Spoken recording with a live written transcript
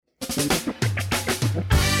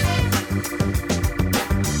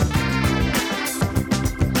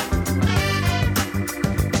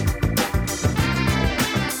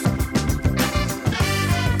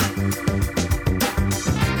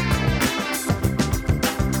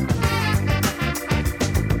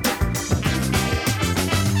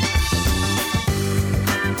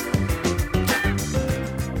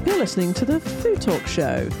Listening to the Food Talk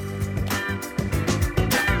Show.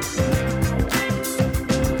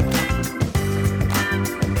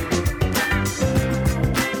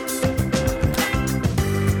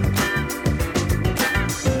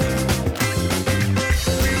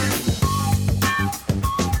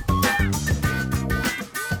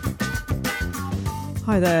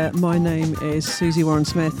 Hi there, my name is Susie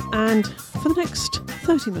Warren-Smith, and for the next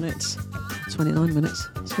 30 minutes, 29 minutes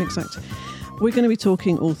to be exact, we're going to be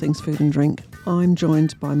talking all things food and drink. I'm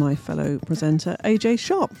joined by my fellow presenter, AJ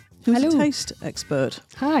Shop, who's Hello. a taste expert.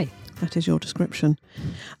 Hi. That is your description.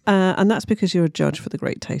 And that's because you're a judge for the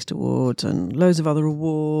Great Taste Awards and loads of other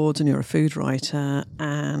awards, and you're a food writer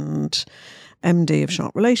and MD of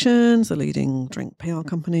Sharp Relations, the leading drink PR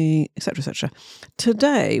company, etc., etc.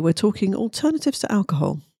 Today, we're talking alternatives to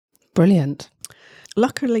alcohol. Brilliant.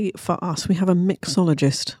 Luckily for us, we have a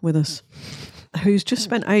mixologist with us, who's just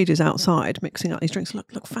spent ages outside mixing up these drinks.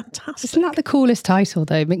 Look fantastic. Isn't that the coolest title,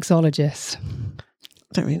 though, mixologist?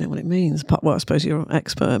 I don't really know what it means, but I suppose you're an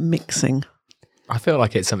expert at mixing. I feel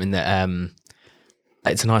like it's something that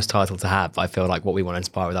it's a nice title to have, but I feel like what we want to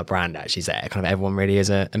inspire with our brand actually is that kind of everyone really is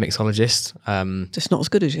a mixologist. Just not as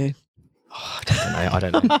good as you. I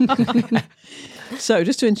don't know. So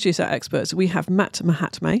just to introduce our experts, we have Matt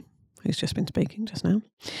Mahatme, who's just been speaking just now.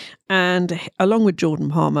 And along with Jordan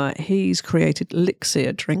Palmer, he's created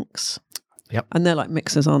Lixir drinks. Yep. And they're like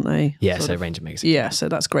mixers, aren't they? Yeah, so a range of mixers. Yeah, so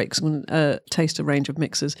that's great because we can taste a range of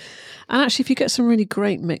mixers. And actually, if you get some really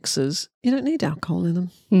great mixers, you don't need alcohol in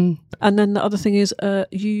them. Mm. And then the other thing is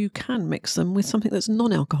you can mix them with something that's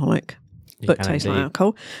non-alcoholic, but tastes like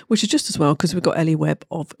alcohol, which is just as well because we've got Ellie Webb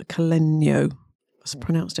of Caleño. I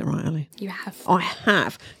pronounced it right, Ellie? You have. I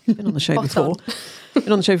have. She's been on the show before.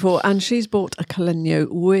 Been on the show before, and she's brought a Caleño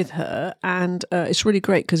with her, and it's really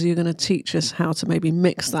great because you're going to teach us how to maybe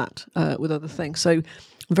mix that with other things. So I'm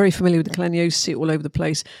very familiar with the Caleño, see it all over the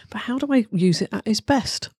place, but how do I use it at its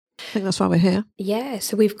best? I think that's why we're here. Yeah,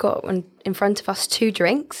 so we've got in front of us two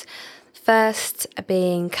drinks. First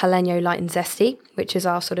being Caleño Light and Zesty, which is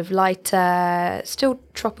our sort of lighter, still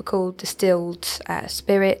tropical distilled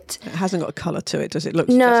spirit. It hasn't got a colour to it, does it? Look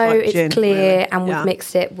No, just like it's gin, clear, really. and we've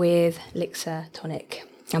mixed it with Lixir tonic.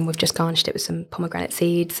 And we've just garnished it with some pomegranate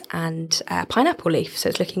seeds and pineapple leaf. So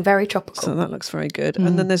it's looking very tropical. So that looks very good.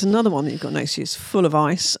 And then there's another one that you've got next to you. It's full of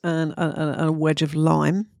ice and a wedge of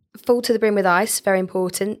lime. Full to the brim with ice, very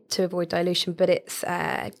important to avoid dilution, but it's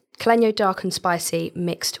Caleño dark and spicy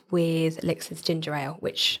mixed with Lixir's ginger ale,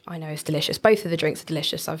 which I know is delicious. Both of the drinks are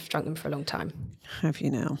delicious. I've drunk them for a long time. Have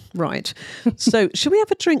you now? Right. So should we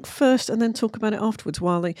have a drink first and then talk about it afterwards?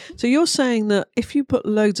 So you're saying that if you put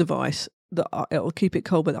loads of ice, that it'll keep it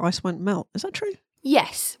cold, but the ice won't melt. Is that true?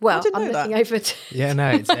 Yes. Well, I'm looking over to Yeah, no,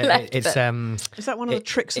 it's Is that one of the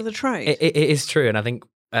tricks of the trade? It is true, and I think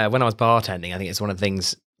when I was bartending, I think it's one of the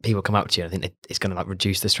things people come up to you and I think it's going to like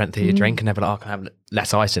reduce the strength of your drink, and they're like, oh, can I have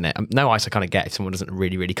less ice in it? No ice I kind of get if someone doesn't a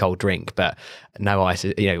really, really cold drink, but no ice,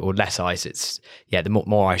 or less ice, it's, the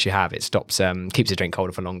more ice you have, it stops, keeps the drink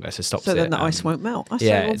colder for longer, so then the ice won't melt. That's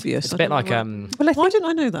yeah, so obvious. It's a bit like... why didn't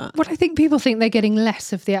I know that? Well, I think people think they're getting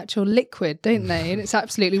less of the actual liquid, don't they? And it's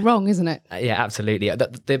absolutely wrong, isn't it? Yeah, absolutely.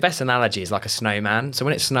 The best analogy is like a snowman. So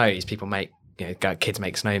when it snows, people make, kids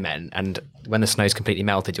make snowmen, and when the snow's completely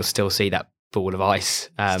melted, you'll still see that ball of ice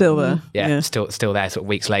still there. Yeah, still there sort of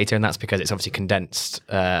weeks later, and that's because it's obviously condensed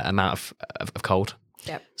amount of cold.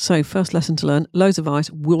 Yep. So first lesson to learn, loads of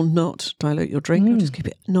ice will not dilute your drink. It'll just keep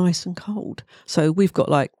it nice and cold. So we've got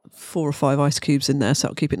like 4 or 5 ice cubes in there, so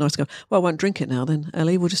it'll keep it nice and cold. Well, I won't drink it now then,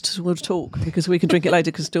 Ellie. We'll talk because we can drink it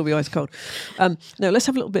later because it'll still be ice cold. No, let's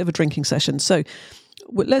have a little bit of a drinking session. So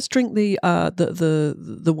let's drink the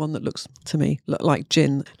one that looks to me like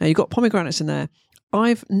gin. Now you've got pomegranates in there.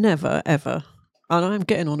 I've never ever, and I'm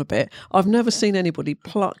getting on a bit, I've never seen anybody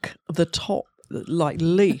pluck the top like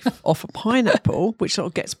leaf off a pineapple, which sort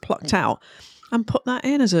of gets plucked out, and put that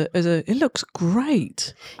in as a. It looks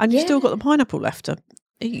great, and you've still got the pineapple left to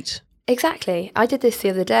eat. Exactly. I did this the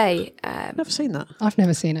other day. Never seen that. I've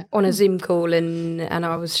never seen it. On a Zoom call, and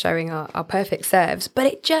I was showing our perfect serves, but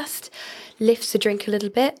it just lifts the drink a little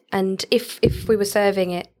bit. And if we were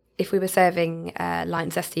serving light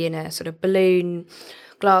and zesty in a sort of balloon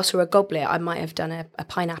glass or a goblet, I might have done a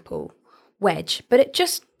pineapple wedge, but it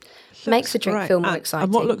just makes the drink great. feel more And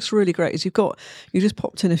exciting. what looks really great is you just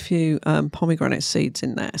popped in a few pomegranate seeds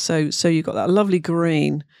in there. So you've got that lovely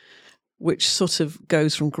green, which sort of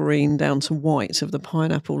goes from green down to white of the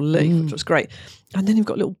pineapple leaf, which was great. And then you've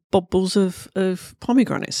got little bubbles of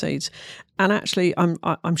pomegranate seeds. And actually,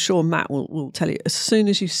 I'm sure Matt will tell you, as soon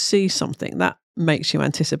as you see something, that makes you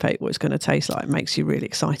anticipate what it's going to taste like, makes you really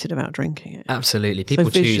excited about drinking it. Absolutely. People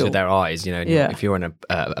choose visual. with their eyes, you know, and if you're in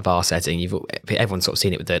a bar setting, everyone's sort of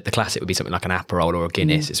seen it with the classic would be something like an Aperol or a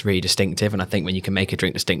Guinness. It's really distinctive. And I think when you can make a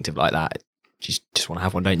drink distinctive like that, you just want to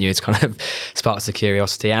have one, don't you? It's kind of sparks the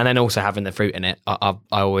curiosity. And then also having the fruit in it. I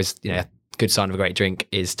always, a good sign of a great drink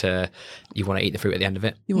is you want to eat the fruit at the end of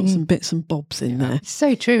it. You want some bits and bobs in there. It's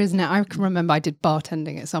so true, isn't it? I can remember I did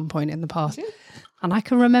bartending at some point in the past. And I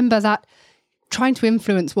can remember that trying to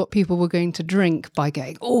influence what people were going to drink by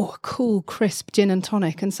going, oh, cool, crisp gin and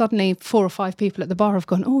tonic. And suddenly 4 or 5 people at the bar have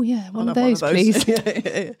gone, oh, yeah, one of those, please.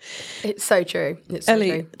 It's so true.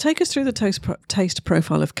 Ellie, take us through the taste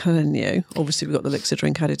profile of Caleño. Obviously, we've got the Lixir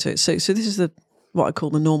drink added to it. So this is what I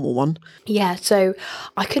call the normal one. Yeah, so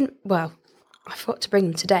I forgot to bring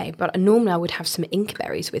them today, but normally I would have some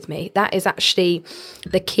inkberries with me. That is actually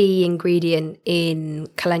the key ingredient in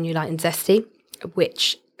Caleño Light and Zesty,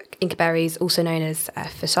 which inkberries, also known as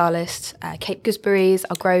physalis, Cape gooseberries,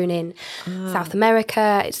 are grown in South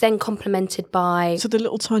America. It's then complemented by... So the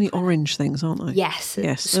little tiny orange things, aren't they? Yes,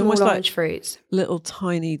 They're small orange fruits. Little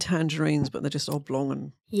tiny tangerines, but they're just oblong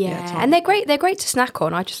and... and they're great. They're great to snack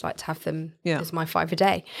on. I just like to have them as my 5 a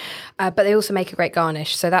day. But they also make a great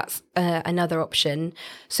garnish, so that's another option.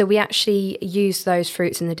 So we actually use those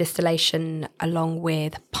fruits in the distillation along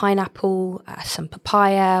with pineapple, some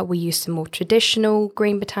papaya. We use some more traditional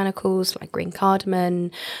green botanicals like green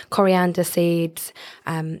cardamom, coriander seeds,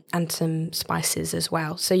 and some spices as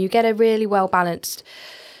well. So you get a really well balanced,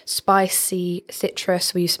 spicy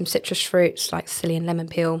citrus. We use some citrus fruits like Sicilian lemon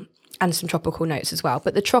peel, and some tropical notes as well.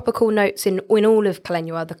 But the tropical notes in all of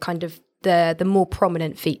Caleño are the kind of the more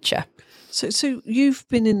prominent feature. So you've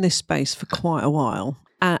been in this space for quite a while,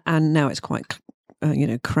 and now it's quite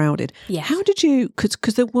crowded. Yes. How did you,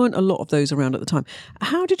 because there weren't a lot of those around at the time,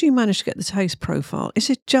 how did you manage to get the taste profile? Is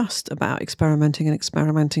it just about experimenting,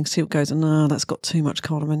 see what goes, and that's got too much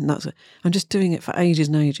cardamom, I'm just doing it for ages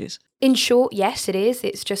and ages? In short, yes, it is.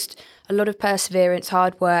 It's just a lot of perseverance,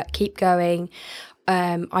 hard work, keep going.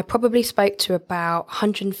 I probably spoke to about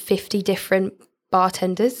 150 different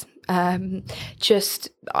bartenders. I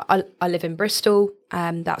live in Bristol.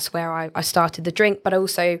 That's where I started the drink, but I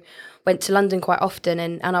also went to London quite often,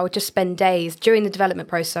 and I would just spend days during the development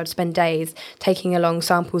process. I'd spend days taking along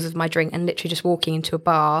samples of my drink and literally just walking into a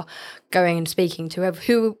bar, going and speaking to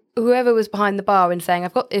whoever was behind the bar and saying,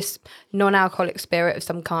 I've got this non-alcoholic spirit of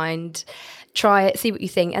some kind, try it, see what you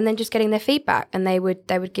think, and then just getting their feedback. And they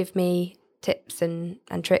would give me tips and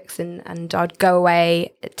tricks, and I'd go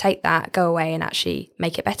away and actually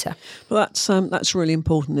make it better. Well, that's really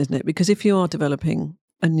important, isn't it? Because if you are developing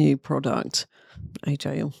a new product,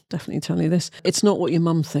 AJ will definitely tell you this, it's not what your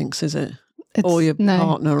mum thinks, is it? Or your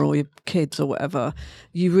partner or your kids or whatever.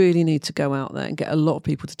 You really need to go out there and get a lot of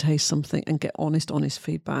people to taste something and get honest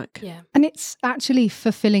feedback. Yeah. And it's actually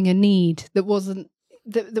fulfilling a need that was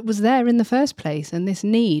there in the first place, and this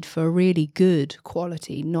need for a really good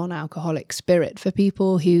quality non-alcoholic spirit for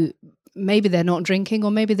people who maybe they're not drinking,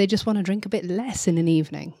 or maybe they just want to drink a bit less in an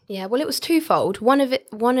evening. Yeah, well, it was twofold. One of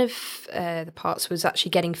the parts was actually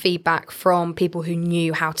getting feedback from people who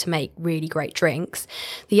knew how to make really great drinks.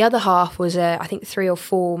 The other half was, I think 3 or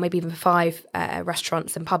 4, maybe even 5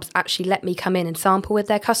 restaurants and pubs actually let me come in and sample with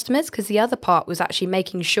their customers, because the other part was actually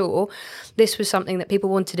making sure this was something that people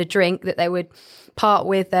wanted to drink, that they would part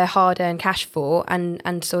with their hard-earned cash for,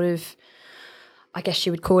 and sort of, I guess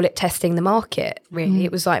you would call it testing the market, really.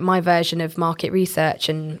 It was like my version of market research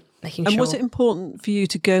and making sure. And was it important for you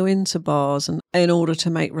to go into bars and in order to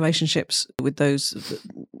make relationships with those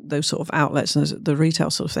sort of outlets and the retail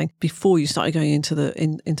sort of thing before you started going into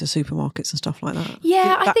into supermarkets and stuff like that?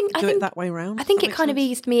 Yeah, I think it that way round. I think it kind of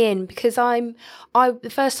eased me in, because the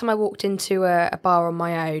first time I walked into a bar on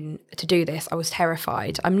my own to do this, I was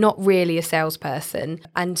terrified. I'm not really a salesperson,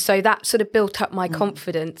 and so that sort of built up my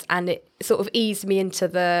confidence, and it sort of eased me into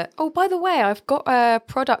by the way, I've got a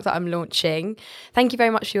product that I'm launching. Thank you very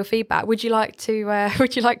much for your feedback. Would you like to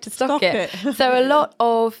stock it? So a lot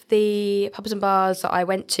of the pubs and bars that I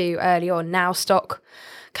went to early on now stock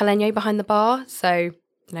Caleño behind the bar. So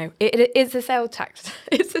it is a sales tactic.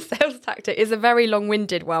 It's a sales tactic. It's a very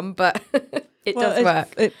long-winded one, but it does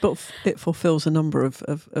work. It fulfills a number of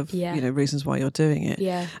reasons why you're doing it.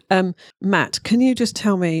 Yeah. Matt, can you just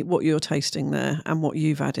tell me what you're tasting there and what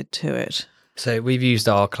you've added to it? So we've used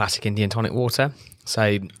our classic Indian tonic water.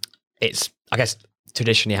 So it's, I guess,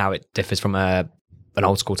 traditionally how it differs from an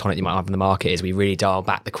old school tonic you might have in the market is we really dial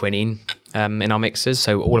back the quinine in our mixers.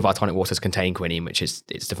 So all of our tonic waters contain quinine, which is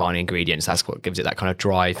its defining ingredients. That's what gives it that kind of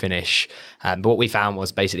dry finish. But what we found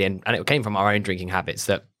was basically, and it came from our own drinking habits,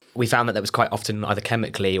 that we found that was quite often either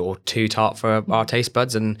chemically or too tart for our taste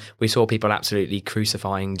buds, and we saw people absolutely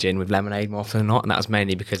crucifying gin with lemonade more often than not, and that was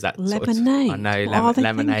mainly because that lemonade. Sort of, I know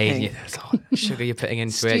lemonade. Sugar you're putting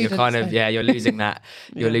into it. You're kind of you're losing that.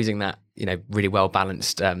 You're losing that. Really well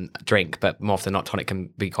balanced drink, but more often than not, tonic can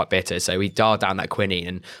be quite bitter. So we dial down that quinine,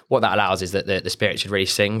 and what that allows is that the spirit should really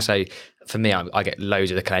sing. So for me, I get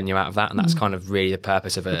loads of the Caleño out of that, and that's kind of really the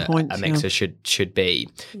purpose of a mixer should be.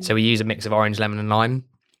 So we use a mix of orange, lemon, and lime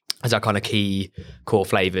as our kind of key core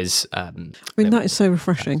flavours. That is so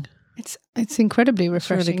refreshing. It's incredibly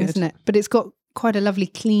refreshing, really isn't it? But it's got quite a lovely,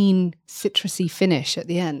 clean, citrusy finish at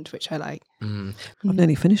the end, which I like. I've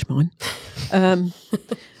nearly finished mine.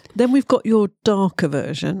 Then we've got your darker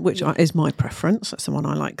version, which is my preference. That's the one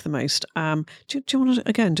I like the most. Do you want to,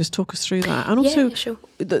 again, just talk us through that? And also, sure.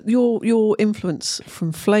 Your influence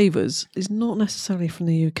from flavours is not necessarily from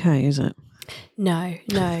the UK, is it? No.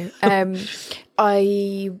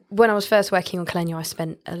 When I was first working on Caleño, I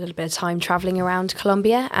spent a little bit of time travelling around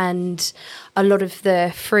Colombia, and a lot of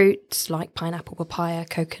the fruits like pineapple, papaya,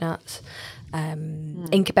 coconuts,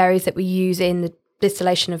 Inca berries that we use in the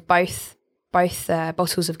distillation of both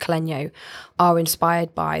bottles of Caleño are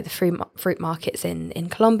inspired by the fruit markets in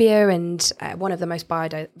Colombia, and one of the most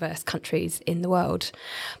biodiverse countries in the world.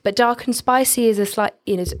 But dark and spicy is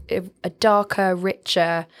a darker,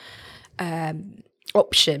 richer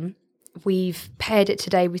option. We've paired it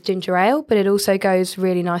today with ginger ale, but it also goes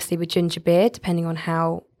really nicely with ginger beer, depending on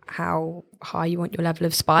how high you want your level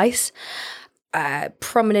of spice.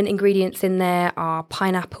 Prominent ingredients in there are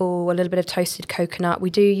pineapple, a little bit of toasted coconut. We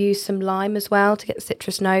do use some lime as well to get the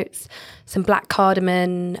citrus notes, some black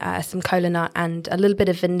cardamom, some cola nut, and a little bit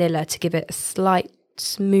of vanilla to give it a slight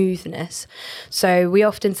smoothness. So we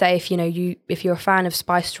often say if you're a fan of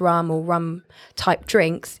spiced rum or rum type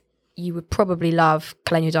drinks, you would probably love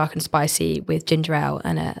Caleño dark and spicy with ginger ale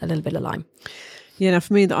and a little bit of lime. Yeah, now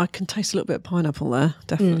for me, that I can taste a little bit of pineapple there,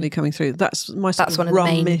 definitely coming through. That's my sort of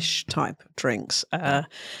rum-ish type of drinks. And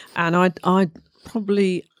I'd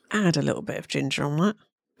probably add a little bit of ginger on that,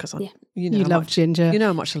 because you love ginger. You know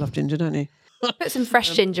how much I love ginger, don't you? Put some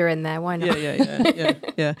fresh ginger in there. Why not?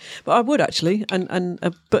 Yeah. But I would actually,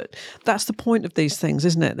 but that's the point of these things,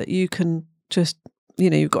 isn't it? That you can just,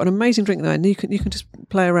 you've got an amazing drink there, and you can just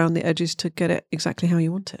play around the edges to get it exactly how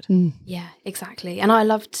you want it. Yeah, exactly. And I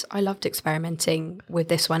loved experimenting with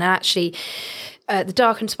this one. And actually, the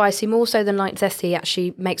dark and spicy, more so than light zesty,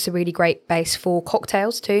 actually makes a really great base for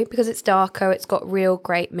cocktails too, because it's darker. It's got real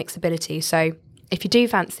great mixability. So if you do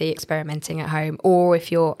fancy experimenting at home, or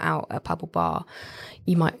if you're out at a pub or bar,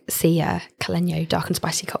 you might see a Caleño dark and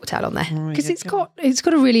spicy cocktail on there. Because it's got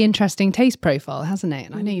a really interesting taste profile, hasn't it?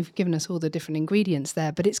 And I know you've given us all the different ingredients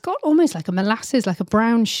there, but it's got almost like a molasses, like a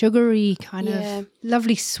brown sugary kind of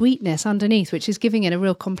lovely sweetness underneath, which is giving it a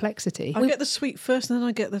real complexity. I get the sweet first, and then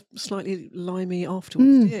I get the slightly limey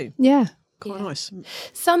afterwards. Do you? Yeah. Quite nice.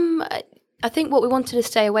 I think what we wanted to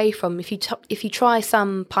stay away from, if you try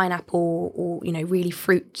some pineapple or really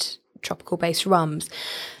fruit tropical based rums,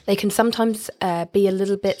 they can sometimes be a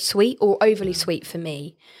little bit sweet or overly sweet for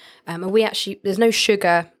me. And there's no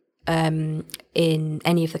sugar in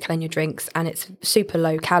any of the Caleño drinks, and it's super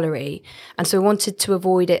low calorie. And so we wanted to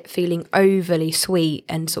avoid it feeling overly sweet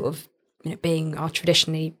and sort of being our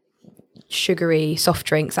traditionally sugary soft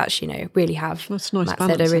drinks actually really have, that's nice Matt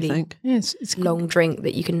balance, said, a really I think. It's long drink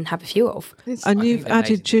that you can have a few of. And you've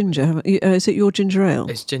added ginger, haven't you? Is it your ginger ale?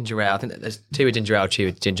 It's ginger ale. I think that there's two with ginger ale, two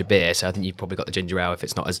with ginger beer, so I think you've probably got the ginger ale if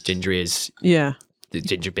it's not as gingery as the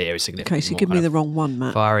ginger beer is significantly Okay, so you give me the wrong one,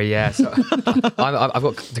 Matt. Fiery, yeah. So I've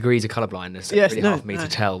got degrees of colour blindness. So it's really hard for me to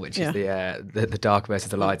tell which is the dark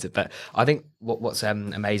versus the lighter. But I think what's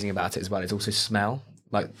amazing about it as well is also smell.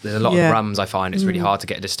 Like there's a lot of rums I find it's really hard to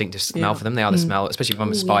get a distinctive smell for them. They either smell, especially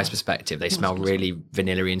from a spice perspective, they smell really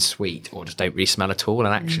vanilla-y and sweet, or just don't really smell at all.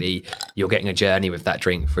 And actually, you're getting a journey with that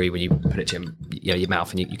drink through when you put it to your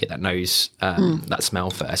mouth and you get that nose, that smell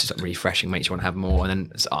first. It's like refreshing, makes you want to have more. And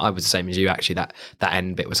then I was the same as you actually. That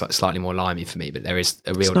end bit was like slightly more limey for me, but there is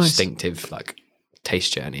a real distinctive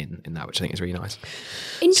taste journey in that, which I think is really nice.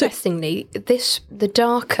 Interestingly, the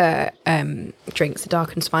darker drinks, the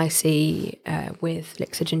dark and spicy with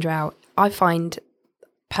Lixir ginger ale, I find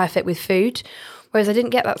perfect with food. Whereas I didn't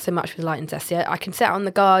get that so much with light and zesty. I can sit out in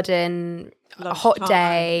the garden, a hot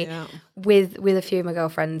day, with a few of my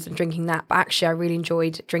girlfriends and drinking that. But actually, I really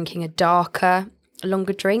enjoyed drinking a darker,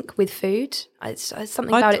 longer drink with food. It's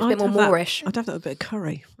something about it's a bit more Moorish. I'd have that with a bit of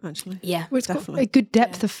curry, actually. Yeah, well, it's definitely got a good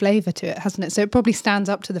depth of flavour to it, hasn't it? So it probably stands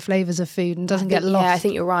up to the flavours of food and doesn't get lost. Yeah, I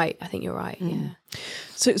think you're right. Yeah.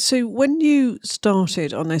 So when you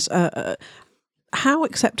started on this, how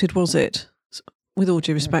accepted was it? With all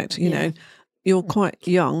due respect, you know, you're quite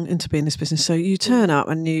young into being in this business, so you turn up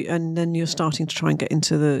and then you're starting to try and get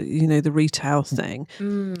into the retail thing.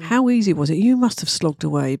 How easy was it? You must have slogged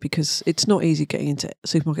away, because it's not easy getting into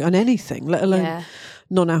supermarket on anything, let alone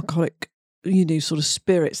non-alcoholic, sort of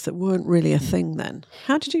spirits that weren't really a thing then.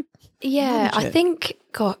 How did you? Yeah, I think,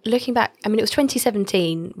 God, looking back, I mean, it was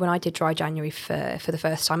 2017 when I did Dry January for the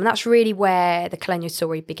first time. And that's really where the Caleño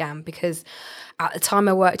story began, because at the time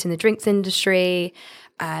I worked in the drinks industry,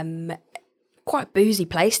 quite a boozy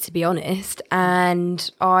place, to be honest. And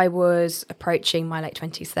I was approaching my late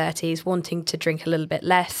 20s, 30s, wanting to drink a little bit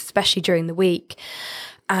less, especially during the week.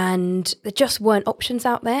 And there just weren't options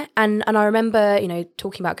out there. And I remember,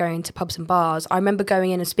 talking about going into pubs and bars. I remember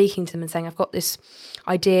going in and speaking to them and saying, I've got this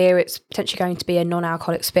idea. It's potentially going to be a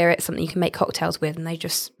non-alcoholic spirit, something you can make cocktails with. And they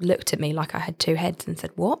just looked at me like I had two heads and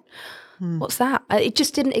said, what? What's that? It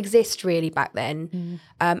just didn't exist really back then.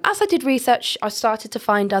 As I did research, I started to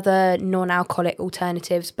find other non-alcoholic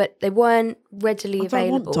alternatives, but they weren't readily available.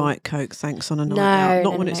 I don't want Diet Coke, thanks, on a night out.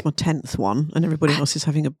 Not when it's my 10th one and everybody else is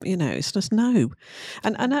having it's just no.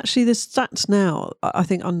 And actually there's stats now, I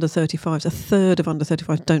think under 35s, a third of under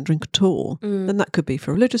 35s don't drink at all. And that could be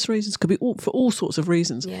for religious reasons, could be for all sorts of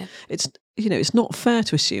reasons. Yeah. It's not fair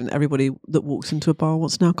to assume that everybody that walks into a bar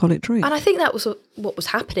wants an alcoholic drink. And I think that was what was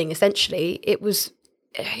happening, essentially. It was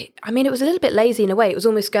a little bit lazy in a way. It was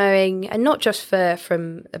almost going, and not just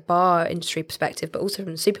from a bar industry perspective, but also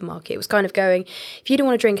from the supermarket. It was kind of going, if you don't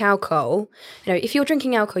want to drink alcohol, if you're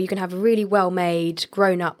drinking alcohol, you can have a really well-made,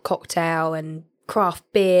 grown-up cocktail and craft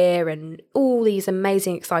beer and all these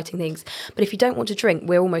amazing, exciting things. But if you don't want to drink,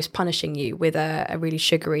 we're almost punishing you with a really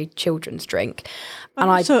sugary children's drink.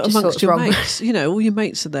 And I just amongst thought your wrong. mates, all your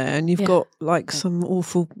mates are there, and you've got like some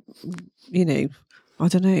awful, I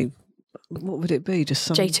don't know. What would it be? Just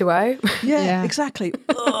some J2O? Yeah, exactly.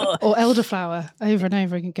 Or elderflower over and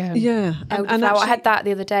over again. Yeah. And actually, I had that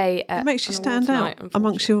the other day. It makes you stand out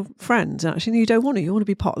amongst your friends. And actually, you don't want to. You want to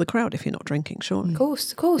be part of the crowd if you're not drinking, surely. Of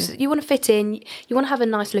course. Yeah. You want to fit in. You want to have a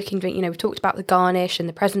nice looking drink. We've talked about the garnish and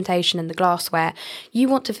the presentation and the glassware. You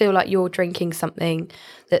want to feel like you're drinking something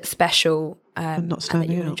that's special and not and that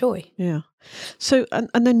you enjoy. Yeah. So,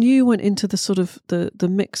 and then you went into the sort of the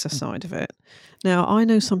mixer side of it. Now, I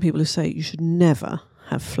know some people who say you should never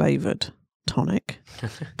have flavoured tonic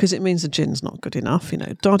because it means the gin's not good enough.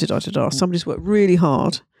 Somebody's worked really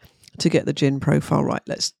hard to get the gin profile right.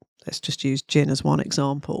 Let's just use gin as one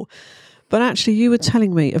example. But actually, you were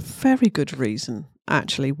telling me a very good reason,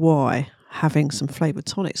 actually, why having some flavoured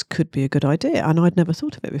tonics could be a good idea. And I'd never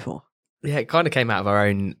thought of it before. Yeah, it kind of came out of our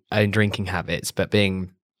own drinking habits, but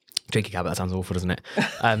drinking habit, that sounds awful, doesn't it?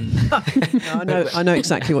 No, I know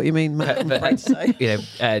exactly what you mean, Matt.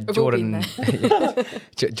 Jordan,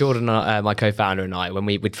 my co-founder, and I, when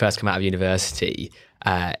we'd first come out of university,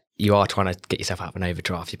 you are trying to get yourself out of an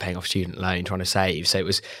overdraft. You're paying off student loan, trying to save. So it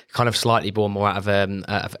was kind of slightly born more out of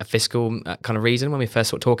a fiscal kind of reason when we first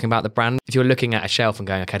started talking about the brand. If you're looking at a shelf and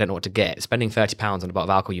going, okay, I don't know what to get, spending £30 on a bottle of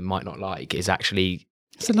alcohol you might not like is actually...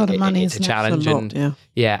 It's a lot of money, it's a challenge. It's a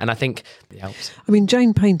lot, and I think it helps. I mean,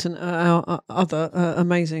 Jane Paynton, our other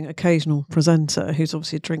amazing occasional presenter, who's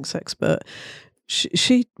obviously a drinks expert,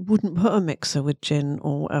 she wouldn't put a mixer with gin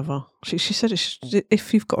or whatever. She said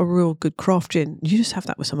if you've got a real good craft gin, you just have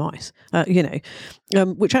that with some ice,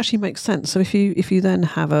 which actually makes sense. So if you then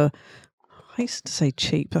have I used to say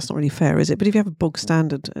cheap, that's not really fair, is it? But if you have a bog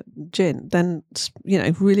standard gin, then,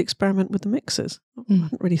 really experiment with the mixers. I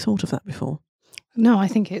hadn't really thought of that before. No, I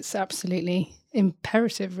think it's absolutely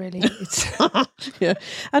imperative, really. It's yeah,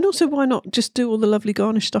 and also why not just do all the lovely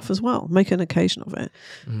garnish stuff as well? Make an occasion of it,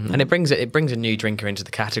 and it brings a new drinker into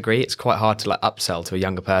the category. It's quite hard to upsell to a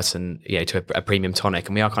younger person, to a premium tonic,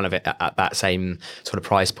 and we are kind of at that same sort of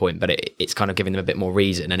price point, but it's kind of giving them a bit more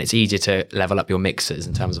reason, and it's easier to level up your mixers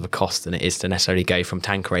in terms of a cost than it is to necessarily go from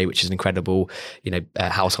Tanqueray, which is an incredible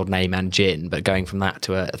household name and gin, but going from that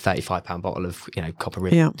to a £35 bottle of Copper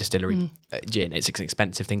River distillery gin, it's an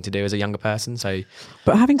expensive thing to do as a younger person. So,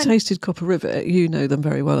 but having tasted Copper River, you know them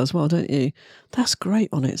very well as well, don't you? That's great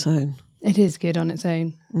on its own. It is good on its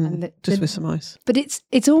own, just with some ice. But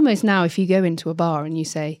it's almost now, if you go into a bar and you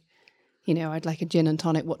say, I'd like a gin and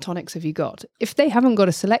tonic. What tonics have you got? If they haven't got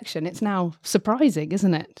a selection, it's now surprising,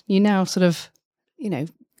 isn't it? You now sort of,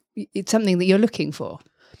 it's something that you're looking for.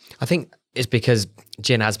 I think it's because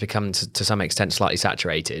gin has become to some extent slightly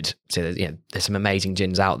saturated. So there's some amazing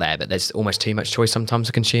gins out there, but there's almost too much choice sometimes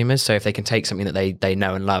for consumers. So if they can take something that they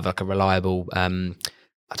know and love, like a reliable,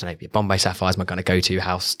 I don't know, Bombay Sapphire is my kind of go-to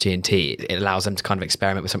house G&T. It allows them to kind of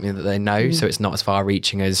experiment with something that they know. So it's not as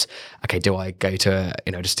far-reaching as, okay, do I go to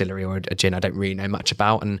a distillery or a gin I don't really know much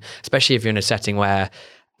about? And especially if you're in a setting where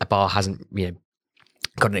a bar hasn't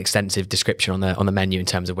got an extensive description on the menu in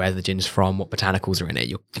terms of where the gin's from, what botanicals are in it,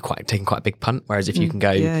 you're taking quite a big punt. Whereas if you can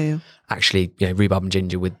go actually rhubarb and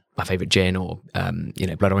ginger with my favourite gin, or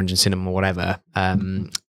blood orange and cinnamon or whatever,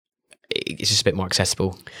 it's just a bit more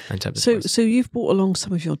accessible in terms of price. So you've brought along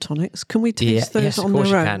some of your tonics. Can we taste those on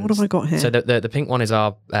their own? What have I got here? So the pink one is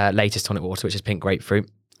our latest tonic water, which is pink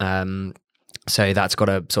grapefruit. So that's got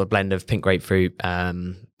a sort of blend of pink grapefruit.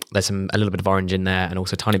 There's a little bit of orange in there, and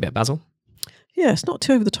also a tiny bit of basil. Yeah, it's not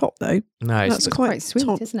too over the top though. No, that's quite sweet,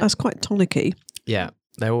 isn't it? That's quite tonic-y. Yeah.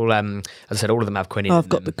 They're all, as I said, all of them have quinine. I've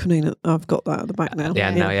got the quinine. I've got that at the back now.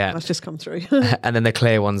 That's just come through. And then the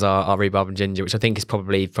clear ones are rhubarb and ginger, which I think is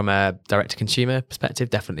probably, from a direct-to-consumer perspective,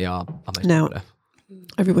 definitely our most popular.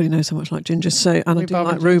 Everybody knows how much I like ginger, and I do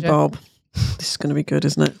like rhubarb. This is going to be good,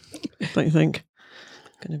 isn't it? Don't you think?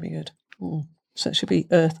 Going to be good. So it should be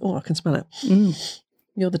earth. Oh, I can smell it.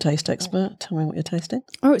 You're the taste expert. Tell me what you're tasting.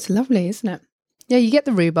 Oh, it's lovely, isn't it? Yeah, you get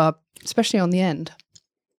the rhubarb, especially on the end.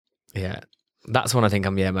 Yeah. That's one I think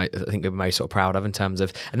I think we're most sort of proud of in terms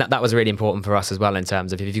of, and that was really important for us as well in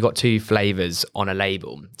terms of if you've got two flavours on a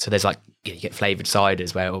label. So there's you get flavoured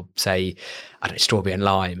ciders where it'll say, I don't know, strawberry and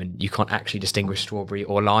lime, and you can't actually distinguish strawberry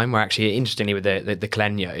or lime. Where actually, interestingly, with the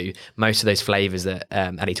Caleño, most of those flavours that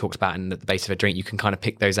Ellie talks about in the base of a drink, you can kind of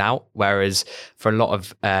pick those out. Whereas for a lot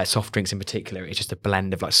of soft drinks in particular, it's just a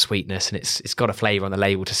blend of sweetness, and it's got a flavour on the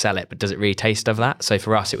label to sell it, but does it really taste of that? So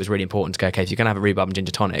for us, it was really important to go, okay, if you're going to have a rhubarb and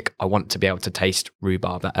ginger tonic, I want to be able to taste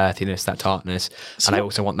rhubarb, that earthiness, that tartness, and I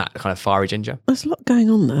also want that kind of fiery ginger. There's a lot going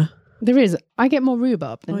on there. There is. I get more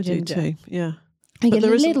rhubarb than ginger. I do too, yeah. I get a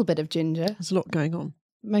little bit of ginger. There's a lot going on.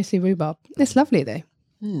 Mostly rhubarb. It's lovely though.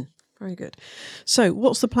 Very good. So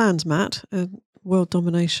what's the plans, Matt? World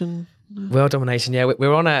domination? World domination, yeah.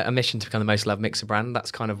 We're on a mission to become the most loved mixer brand.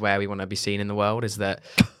 That's kind of where we want to be seen in the world, is that...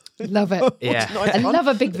 Love it. Yeah. I love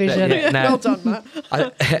a big vision. Well done, Matt.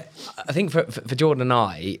 I think for Jordan and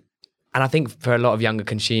I think for a lot of younger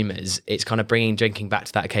consumers, it's kind of bringing drinking back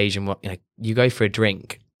to that occasion. You go for a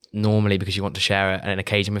drink normally because you want to share an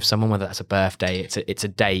occasion with someone, whether that's a birthday, it's a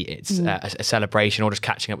date, it's a celebration, or just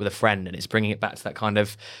catching up with a friend, and it's bringing it back to that kind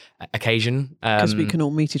of occasion. Because we can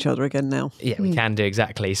all meet each other again now. Yeah, we can do,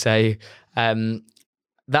 exactly. So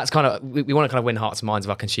that's kind of, we want to kind of win hearts and minds of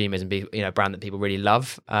our consumers and be a brand that people really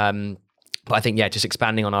love. But I think, just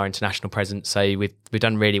expanding on our international presence. So we've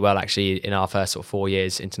done really well actually in our first sort of 4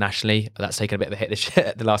 years internationally. That's taken a bit of a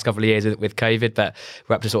hit the last couple of years with COVID, but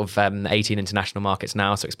we're up to sort of 18 international markets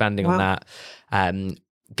now. So expanding on that.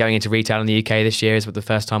 Going into retail in the UK this year is the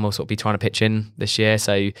first time we'll sort of be trying to pitch in this year.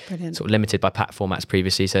 So Brilliant. Sort of limited by pack formats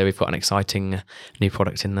previously. So we've got an exciting new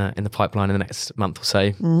product in the pipeline in the next month or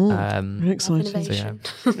so. Very exciting.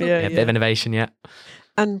 So, a bit of innovation, yeah.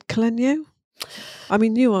 And Caleño? I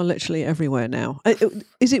mean, you are literally everywhere now.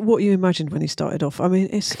 Is it what you imagined when you started off? I mean,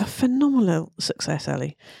 it's a phenomenal success,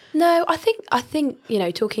 Ellie. No, I think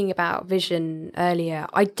talking about vision earlier,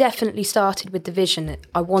 I definitely started with the vision that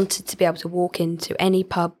I wanted to be able to walk into any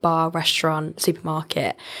pub, bar, restaurant,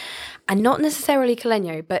 supermarket, and not necessarily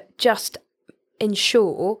Caleño, but just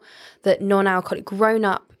ensure that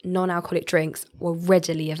grown-up non-alcoholic drinks were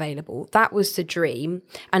readily available. That was the dream.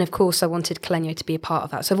 And of course, I wanted Caleño to be a part of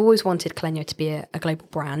that. So I've always wanted Caleño to be a global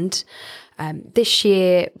brand. This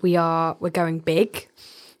year, we're going big.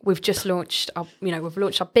 We've just launched our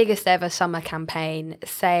biggest ever summer campaign,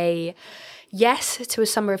 Say Yes to a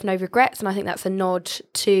Summer of No Regrets. And I think that's a nod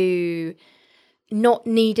to not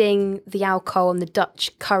needing the alcohol and the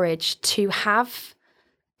Dutch courage to have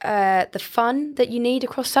the fun that you need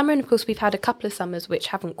across summer. And of course, we've had a couple of summers which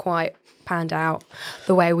haven't quite panned out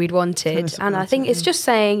the way we'd wanted. And I think it's just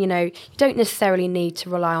saying, you don't necessarily need to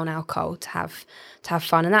rely on alcohol to have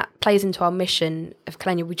fun. And that plays into our mission of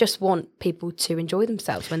Caleño. We just want people to enjoy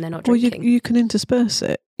themselves when they're not drinking. Well, you can intersperse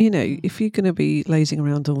it. If you're going to be lazing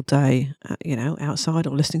around all day, outside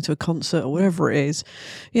or listening to a concert or whatever it is,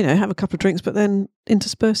 have a couple of drinks, but then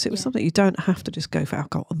intersperse it with something. You don't have to just go for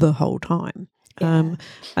alcohol the whole time. And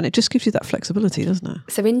it just gives you that flexibility, doesn't it?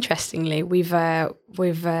 So interestingly, we've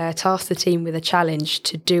tasked the team with a challenge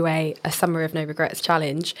to do a summer of no regrets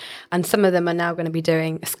challenge, and some of them are now going to be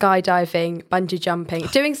doing skydiving, bungee jumping,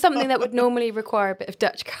 doing something that would normally require a bit of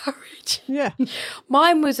Dutch courage. Yeah.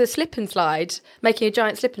 Mine was a slip and slide, making a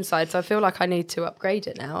giant slip and slide, so I feel like I need to upgrade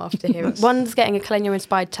it now after hearing. One's getting a Caleño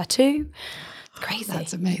inspired tattoo. Crazy.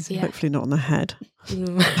 That's amazing. Yeah. Hopefully not on the head.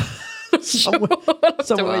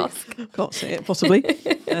 Somewhere Can't see it, possibly.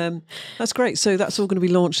 That's great. So that's all going to be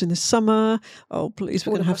launched in the summer. Oh, please,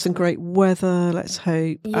 we're going to have some great weather, let's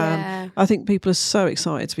hope. Yeah. I think people are so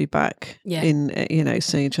excited to be back in,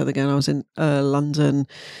 seeing each other again. I was in London,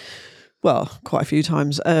 well, quite a few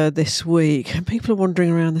times this week, and people are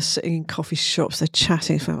wandering around, they're sitting in coffee shops, they're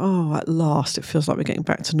chatting, at last it feels like we're getting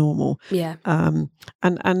back to normal. Yeah.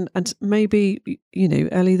 And maybe,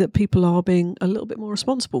 Ellie, that people are being a little bit more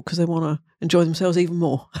responsible because they want to enjoy themselves even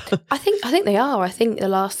more. I think they are. I think the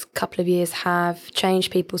last couple of years have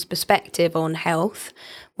changed people's perspective on health,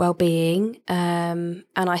 well-being, and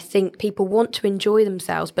I think people want to enjoy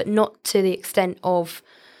themselves, but not to the extent of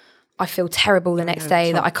I feel terrible the next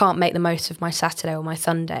day that I can't make the most of my Saturday or my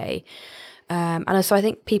Sunday. And so I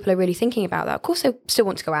think people are really thinking about that. Of course, they still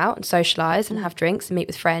want to go out and socialise and have drinks and meet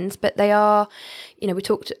with friends, but they are, we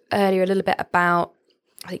talked earlier a little bit about,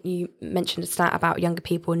 I think you mentioned a stat about younger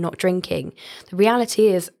people not drinking. The reality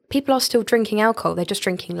is people are still drinking alcohol. They're just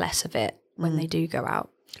drinking less of it when they do go out.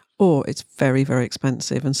 Or it's very, very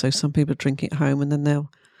expensive. And so some people are drinking at home and then they'll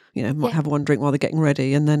might have one drink while they're getting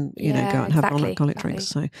ready and then, go out and have non-alcoholic drinks.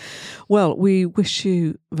 So, well, we wish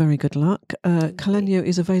you very good luck. Caleño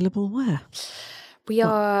is available where? We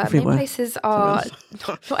are, main places are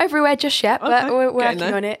not everywhere just yet, but we're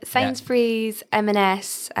working on it. Sainsbury's,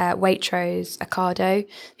 M&S, Waitrose, Ocado,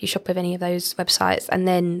 if you shop with any of those websites. And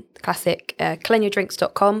then the classic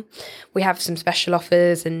caleñodrinks.com. We have some special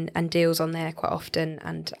offers and deals on there quite often,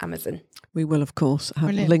 and Amazon. We will, of course,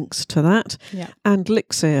 have links to that. Yeah. And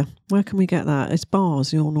Lixir, where can we get that? It's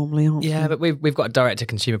bars you're normally on. Yeah, but we've got a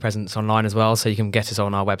direct-to-consumer presence online as well, so you can get us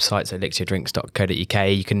on our website, so lixirdrinks.co.uk.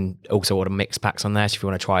 You can also order mixed packs on there, so if you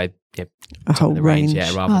want to try a whole range,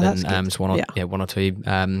 rather than just one or two.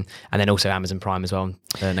 And then also Amazon Prime as well,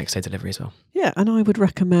 next day delivery as well. Yeah, and I would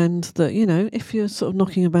recommend that, if you're sort of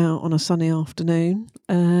knocking about on a sunny afternoon,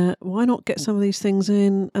 why not get some of these things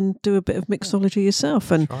in and do a bit of mixology yourself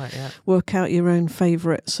and work out your own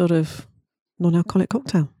favourite sort of non-alcoholic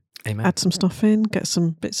cocktail. Amen. Add some stuff in, get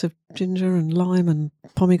some bits of ginger and lime and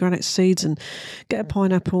pomegranate seeds and get a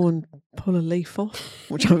pineapple and pull a leaf off,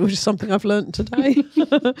 which is something I've learnt today.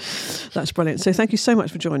 That's brilliant. So thank you so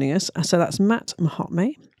much for joining us. So that's Matt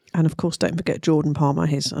Mahatme. And of course, don't forget Jordan Palmer,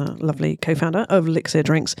 his lovely co-founder of Lixir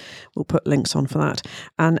Drinks. We'll put links on for that.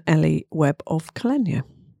 And Ellie Webb of Caleño.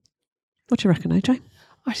 What do you reckon, AJ?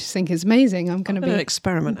 I just think it's amazing. I'm going to be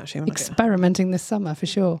experiment actually. Experimenting this summer for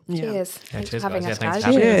sure. Yeah. Cheers. Thanks for having us, guys.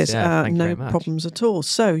 Cheers. No problems at all.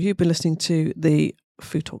 So you've been listening to the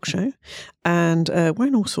Food Talk Show, and we're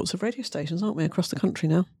in all sorts of radio stations, aren't we, across the country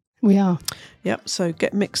now? We are. Yep. So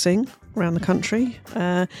get mixing around the country,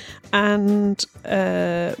 and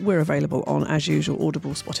we're available on, as usual,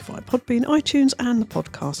 Audible, Spotify, Podbean, iTunes, and the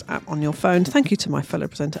podcast app on your phone. Thank you to my fellow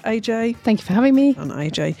presenter AJ. Thank you for having me. And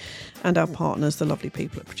AJ, and our partners, the lovely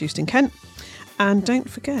people at Produced in Kent. And don't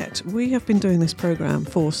forget, we have been doing this programme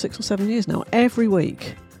for 6 or 7 years now, every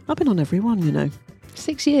week. I've been on every one,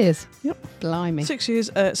 6 years. Yep. Blimey. 6 years.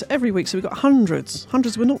 So every week. So we've got hundreds.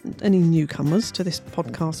 We're not any newcomers to this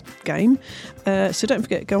podcast game. So don't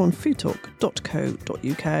forget, go on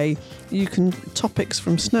foodtalk.co.uk. You can topics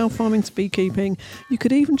from snail farming to beekeeping. You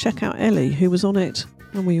could even check out Ellie, who was on it.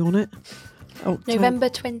 When were you on it? November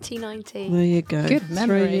 2019. There you go. Good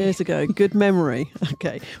memory. 3 years ago. Good memory.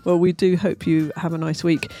 Okay. Well, we do hope you have a nice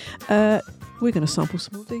week. We're going to sample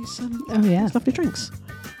some of these lovely drinks.